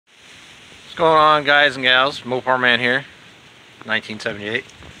What's going on, guys and gals? Mopar Man here, 1978.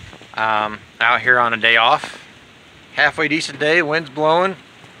 Out here on a day off. Halfway decent day, wind's blowing.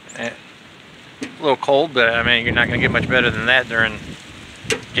 A little cold, but I mean, you're not going to get much better than that during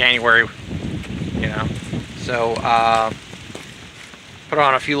January, you know. So, put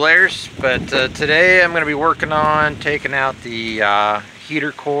on a few layers, but today I'm going to be working on taking out the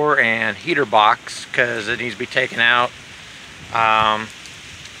heater core and heater box because it needs to be taken out.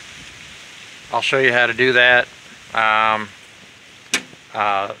 I'll show you how to do that.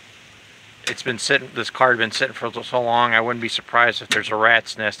 It's been sitting, this car had been sitting for so long, I wouldn't be surprised if there's a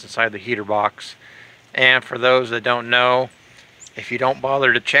rat's nest inside the heater box. And for those that don't know, if you don't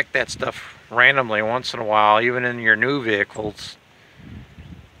bother to check that stuff randomly once in a while, even in your new vehicles,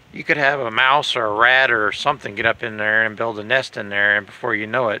 you could have a mouse or a rat or something get up in there and build a nest in there, and before you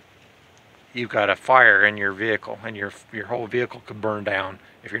know it, you've got a fire in your vehicle, and your whole vehicle could burn down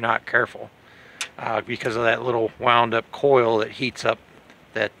if you're not careful. Because of that little wound up coil that heats up,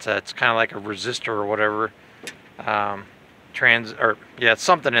 that it's kind of like a resistor or whatever, it's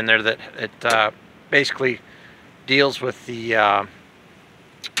something in there that it basically deals with the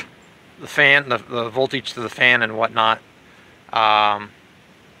fan, the voltage to the fan and whatnot. And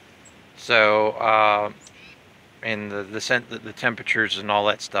the temperatures and all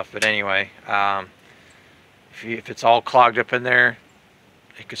that stuff. But anyway, if it's all clogged up in there,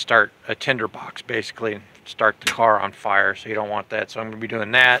 it could start a tinderbox basically and start the car on fire, so you don't want that. So I'm going to be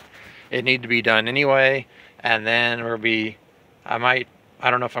doing that. It needs to be done anyway, and then we'll be, I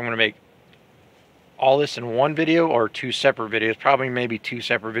don't know if I'm going to make all this in one video or two separate videos. Probably maybe two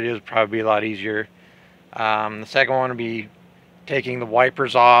separate videos would probably be a lot easier. The second one will be taking the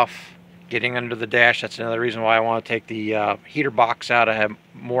wipers off, getting under the dash. That's another reason why I want to take the heater box out. I have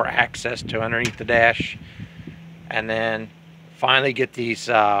more access to underneath the dash, and then finally get these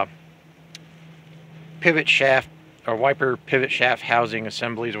pivot shaft or wiper pivot shaft housing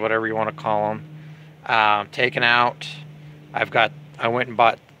assemblies, whatever you want to call them, taken out. I went and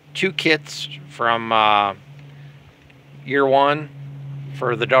bought two kits from year one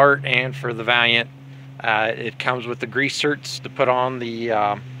for the Dart and for the Valiant. It comes with the grease certs to put on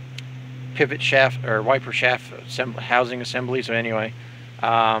the pivot shaft or wiper shaft housing assembly. So anyway,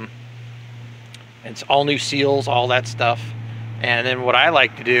 it's all new seals, all that stuff. And then what I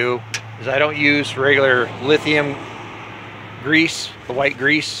like to do is I don't use regular lithium grease, the white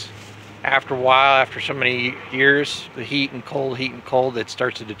grease. After a while, after so many years, the heat and cold, it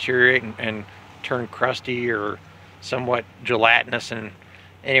starts to deteriorate and turn crusty or somewhat gelatinous. And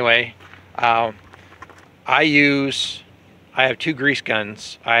anyway, I have two grease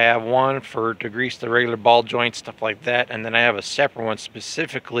guns. I have one to grease the regular ball joints, stuff like that, and then I have a separate one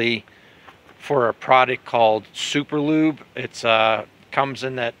specifically for a product called Super Lube. It's comes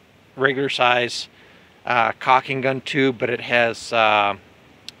in that regular size caulking gun tube, but it has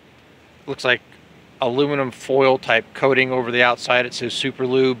looks like aluminum foil type coating over the outside. It says Super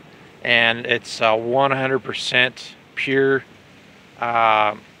Lube, and it's 100% pure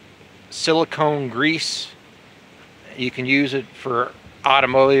silicone grease. You can use it for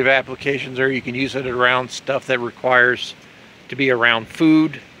automotive applications, or you can use it around stuff that requires to be around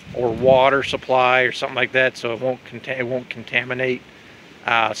food or water supply or something like that, so it won't contaminate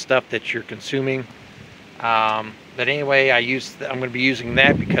stuff that you're consuming. But anyway, I'm going to be using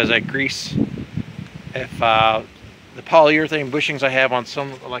that because I grease, if the polyurethane bushings I have on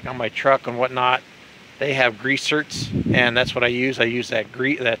some, like on my truck and whatnot, they have grease certs, and that's what I use. I use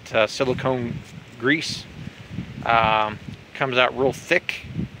that silicone grease. Comes out real thick.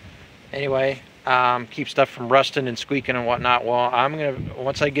 Anyway, keep stuff from rusting and squeaking and whatnot. Well, I'm gonna,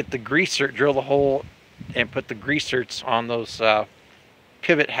 once I get the grease cert, drill the hole and put the grease certs on those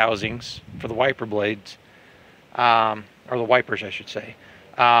pivot housings for the wiper blades, or the wipers, I should say.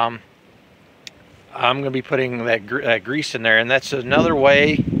 I'm gonna be putting that grease in there, and that's another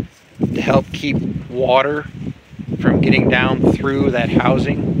way to help keep water from getting down through that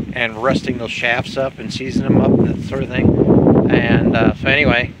housing and rusting those shafts up and seizing them up and that sort of thing. And so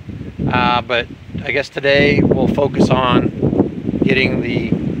anyway, but I guess today we'll focus on getting the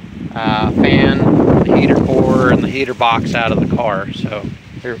fan, the heater core, and the heater box out of the car. So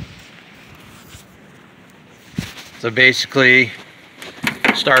here, so basically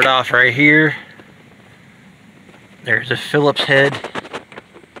start off right here. There's a Phillips head.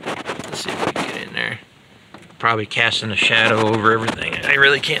 Let's see if we can get in there. Probably casting a shadow over everything. I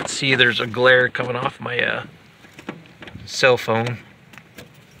really can't see. There's a glare coming off my cell phone.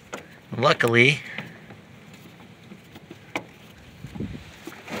 Luckily,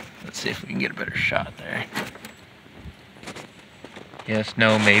 let's see if we can get a better shot there. Yes,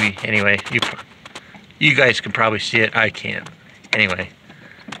 no, maybe. Anyway, you guys can probably see it. I can't. Anyway,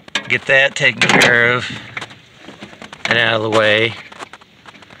 get that taken care of and out of the way.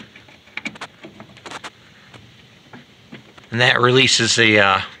 And that releases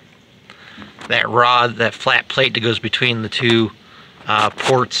the that rod, that flat plate that goes between the two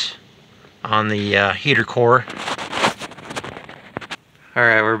ports on the heater core.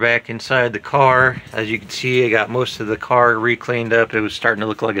 Alright, we're back inside the car. As you can see, I got most of the car re-cleaned up. It was starting to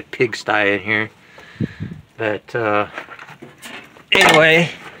look like a pigsty in here. But anyway,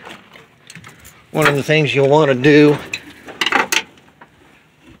 one of the things you'll want to do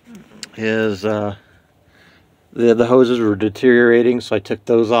is the hoses were deteriorating, so I took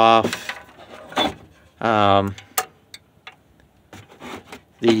those off. I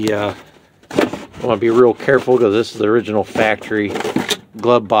want to be real careful because this is the original factory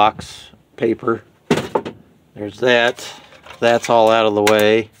glove box paper. There's that. That's all out of the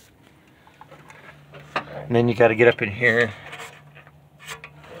way. And then you got to get up in here,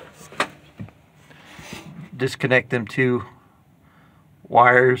 disconnect them two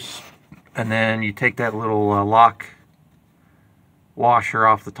wires, and then you take that little lock washer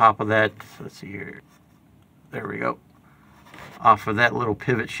off the top of that. Let's see here. There we go. Off of that little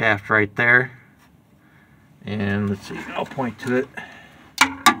pivot shaft right there. And let's see, I'll point to it.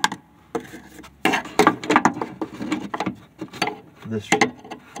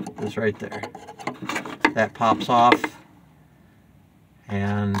 This right there. That pops off.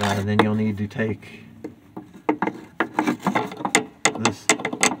 And then you'll need to take this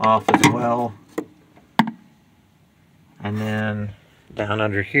off as well. And then down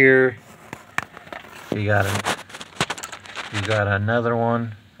under here, you got another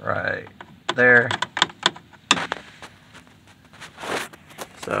one right there.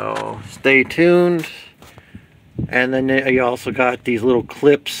 So stay tuned. And then you also got these little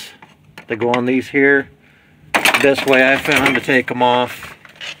clips that go on these here. The best way I found to take them off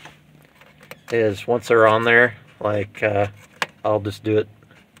is once they're on there, like I'll just do it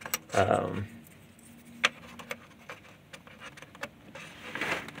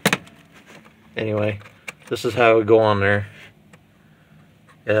anyway, this is how it would go on there.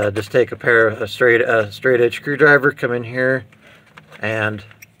 Just take a pair of a straight edge screwdriver, come in here and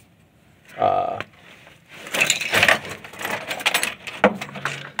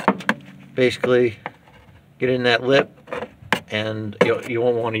basically get in that lip, and you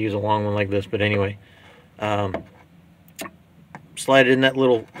won't want to use a long one like this, but anyway, slide it in that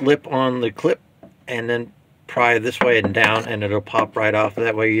little lip on the clip and then pry this way and down, and it'll pop right off.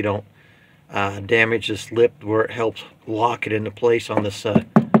 That way you don't damage this lip where it helps lock it into place on this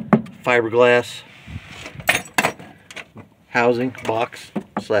fiberglass housing box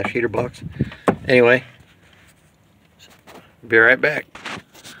 / heater box. Anyway, be right back.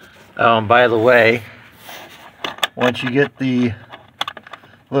 By the way, once you get the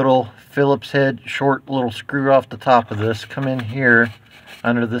little Phillips head short little screw off the top of this, come in here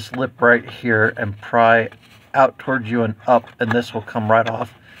under this lip right here and pry out towards you and up, and this will come right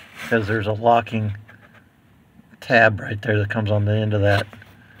off because there's a locking tab right there that comes on the end of that.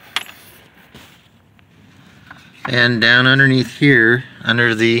 And down underneath here,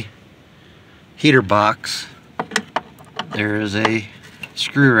 under the heater box, there is a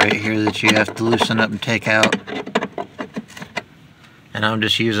screw right here that you have to loosen up and take out. And I'm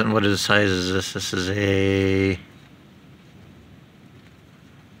just using, what size is this? This is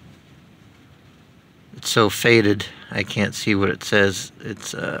it's so faded I can't see what it says.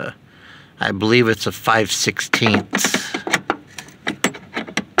 It's I believe it's a 5/16.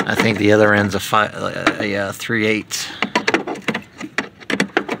 I think the other end's a 3/8.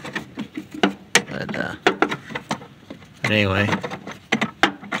 But anyway.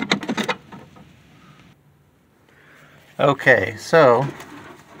 Okay, so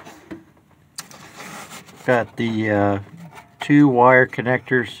got the 2 wire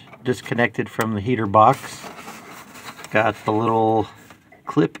connectors disconnected from the heater box. Got the little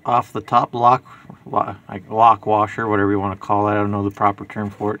clip off the top lock washer, whatever you want to call it. I don't know the proper term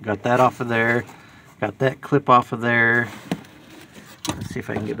for it. Got that off of there. Got that clip off of there. Let's see if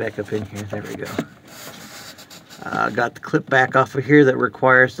I can get back up in here. There we go. Got the clip back off of here that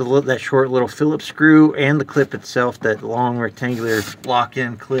requires that short little Phillips screw, and the clip itself, that long rectangular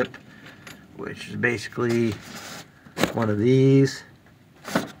lock-in clip, which is basically one of these.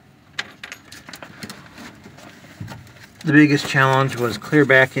 The biggest challenge was clear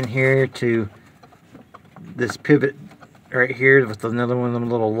back in here to this pivot right here with another one of them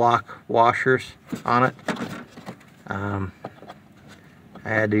little lock washers on it. I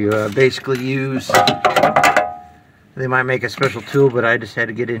had to basically use They might make a special tool, but I just had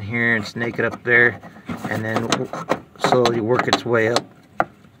to get in here and snake it up there, and then slowly work its way up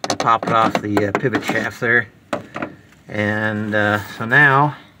and pop it off the pivot shaft there. And so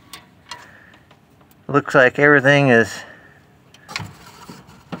now looks like everything is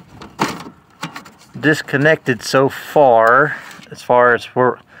disconnected so far as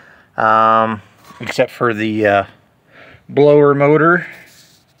we're except for the blower motor.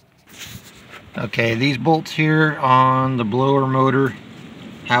 Okay, these bolts here on the blower motor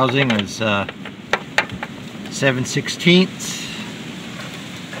housing is 7/16.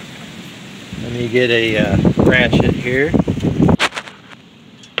 Let me get a ratchet here.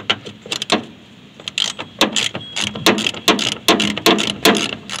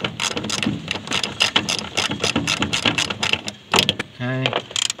 Okay.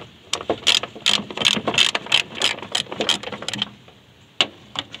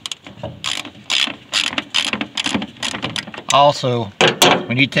 Also,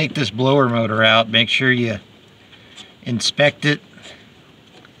 when you take this blower motor out, make sure you inspect it,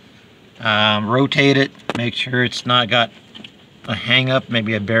 rotate it, make sure it's not got a hang up,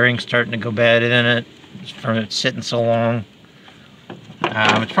 maybe a bearing starting to go bad in it from it sitting so long.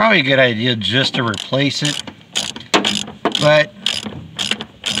 It's probably a good idea just to replace it, but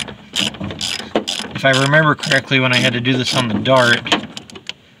if I remember correctly, when I had to do this on the Dart,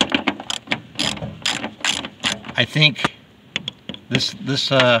 I think there's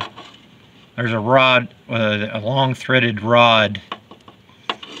a rod, a long threaded rod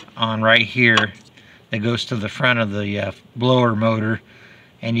on right here that goes to the front of the blower motor,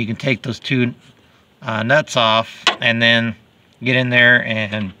 and you can take those two nuts off and then get in there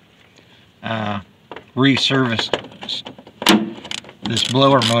and reservice this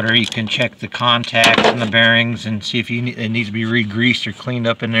blower motor. You can check the contacts and the bearings and see if it needs to be re-greased or cleaned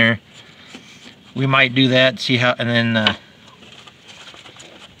up in there. We might do that, see how, and then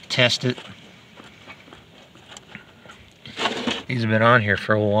test it. These have been on here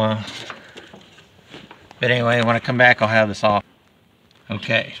for a while, but anyway, when I come back I'll have this off.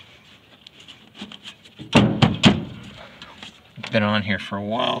 Okay, it's been on here for a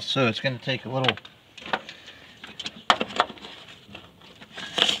while, so it's going to take a little.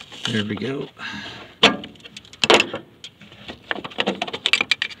 There we go.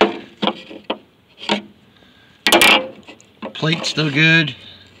 Plate's still good.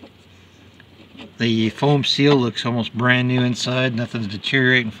 The foam seal looks almost brand new inside. Nothing's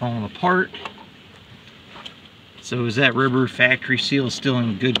deteriorating, falling apart. So is that rubber factory seal still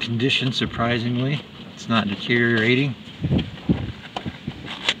in good condition, surprisingly. It's not deteriorating.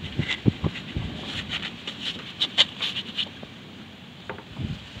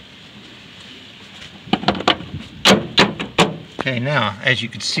 Okay, now, as you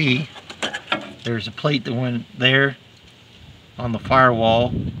can see, there's a plate that went there on the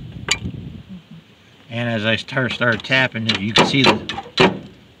firewall, and as I started tapping it, you can see that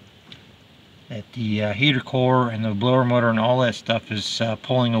the heater core and the blower motor and all that stuff is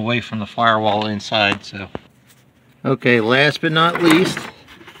pulling away from the firewall inside. So, okay, last but not least,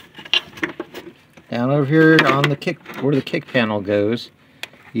 down over here on the where the kick panel goes,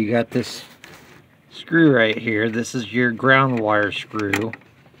 you got this screw right here. This is your ground wire screw.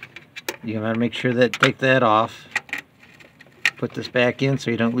 You gotta make sure that take that off. Put this back in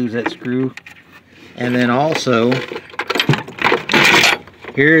so you don't lose that screw. And then also,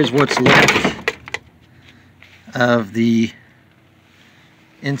 here's what's left of the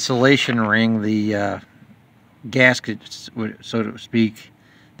insulation ring, the gasket, so to speak,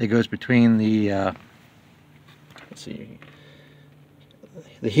 that goes between the let's see,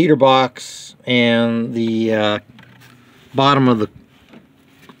 the heater box and the bottom of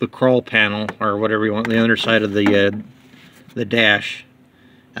the crawl panel, or whatever you want, the underside of the dash.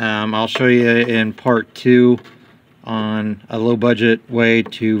 I'll show you in part 2 on a low budget way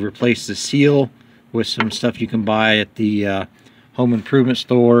to replace the seal with some stuff you can buy at the home improvement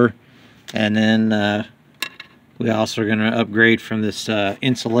store. And then we also are going to upgrade from this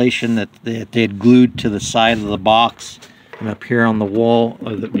insulation that they had glued to the side of the box and up here on the wall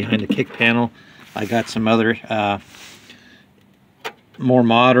behind the kick panel. I got some other more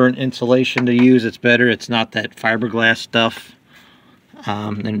modern insulation to use. It's better. It's not that fiberglass stuff.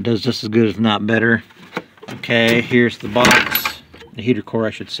 And it does just as good, if not better. Okay, here's the box, the heater core, I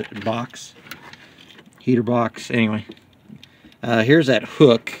should say, box, heater box. Anyway, here's that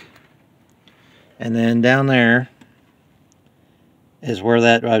hook, and then down there is where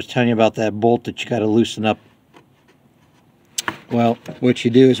that I was telling you about, that bolt that you got to loosen up. Well, what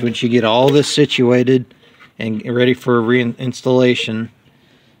you do is, once you get all this situated and ready for reinstallation,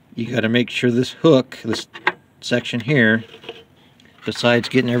 you got to make sure this hook, this section here, besides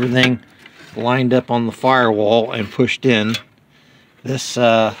getting everything lined up on the firewall and pushed in, this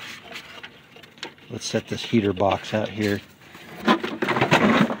let's set this heater box out here.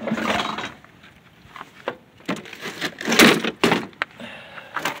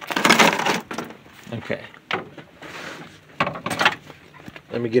 Okay,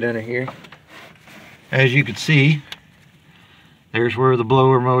 let me get under here. As you can see, there's where the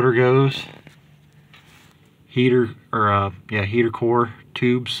blower motor goes. Heater, or heater core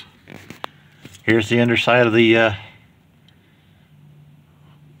tubes. Here's the underside of the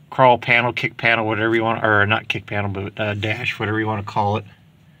crawl panel, kick panel, whatever you want, or not kick panel, but dash, whatever you want to call it.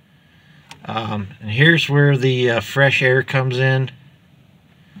 And here's where the fresh air comes in,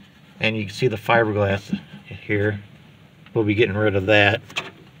 and you can see the fiberglass here. We'll be getting rid of that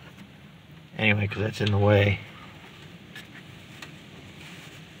anyway, because that's in the way.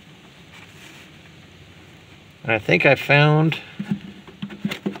 And I think I found,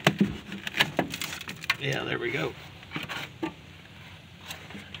 yeah, there we go.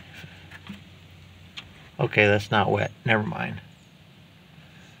 Okay, that's not wet. Never mind.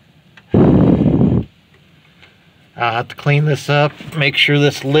 I'll have to clean this up, make sure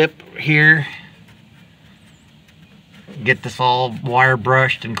this lip here, get this all wire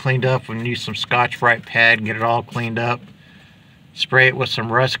brushed and cleaned up, and use some Scotch-Brite pad and get it all cleaned up. Spray it with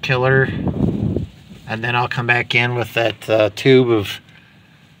some rust killer, and then I'll come back in with that tube of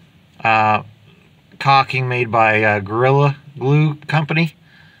caulking made by Gorilla Glue Company.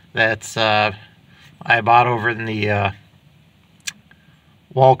 That's I bought over in the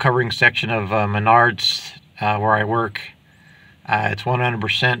wall covering section of Menards where I work. It's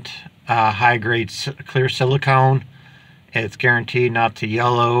 100% high-grade clear silicone. It's guaranteed not to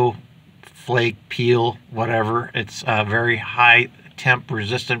yellow, flake, peel, whatever. It's very high temp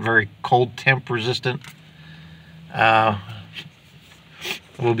resistant, very cold temp resistant.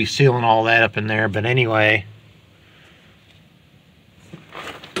 We'll be sealing all that up in there, but anyway,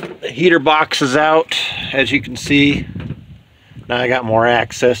 the heater box is out, as you can see. Now I got more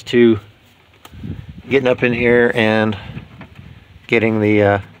access to getting up in here and getting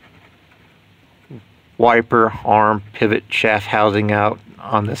the wiper arm pivot shaft housing out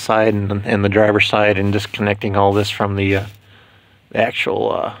on this side and the driver's side, and disconnecting all this from the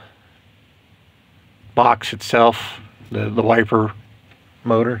actual box itself, the wiper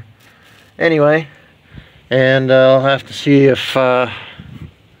motor. Anyway, and I'll have to see if I'll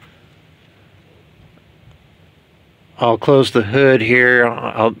close the hood here.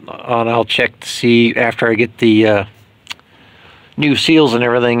 I'll check to see after I get the new seals and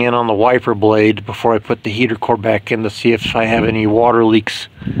everything in on the wiper blade before I put the heater core back in, to see if I have any water leaks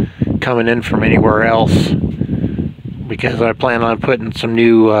coming in from anywhere else, because I plan on putting some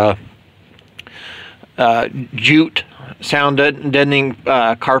new jute sound deadening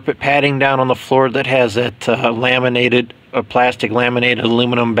carpet padding down on the floor that has that laminated plastic laminated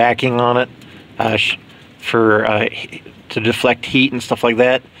aluminum backing on it for to deflect heat and stuff like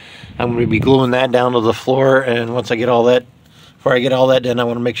that. I'm going to be gluing that down to the floor, and once I get all that, before I get all that done, I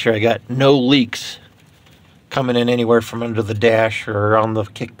want to make sure I got no leaks coming in anywhere from under the dash or on the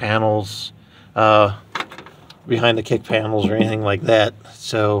kick panels, behind the kick panels or anything like that.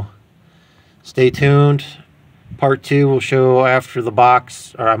 So stay tuned. Part 2 will show after the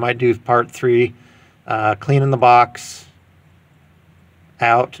box, or I might do part 3, cleaning the box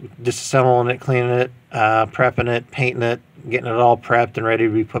out, disassembling it, cleaning it, prepping it, painting it, getting it all prepped and ready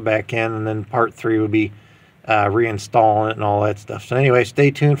to be put back in, and then part 3 will be reinstalling it and all that stuff. So anyway,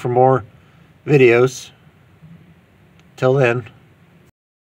 stay tuned for more videos. Till then.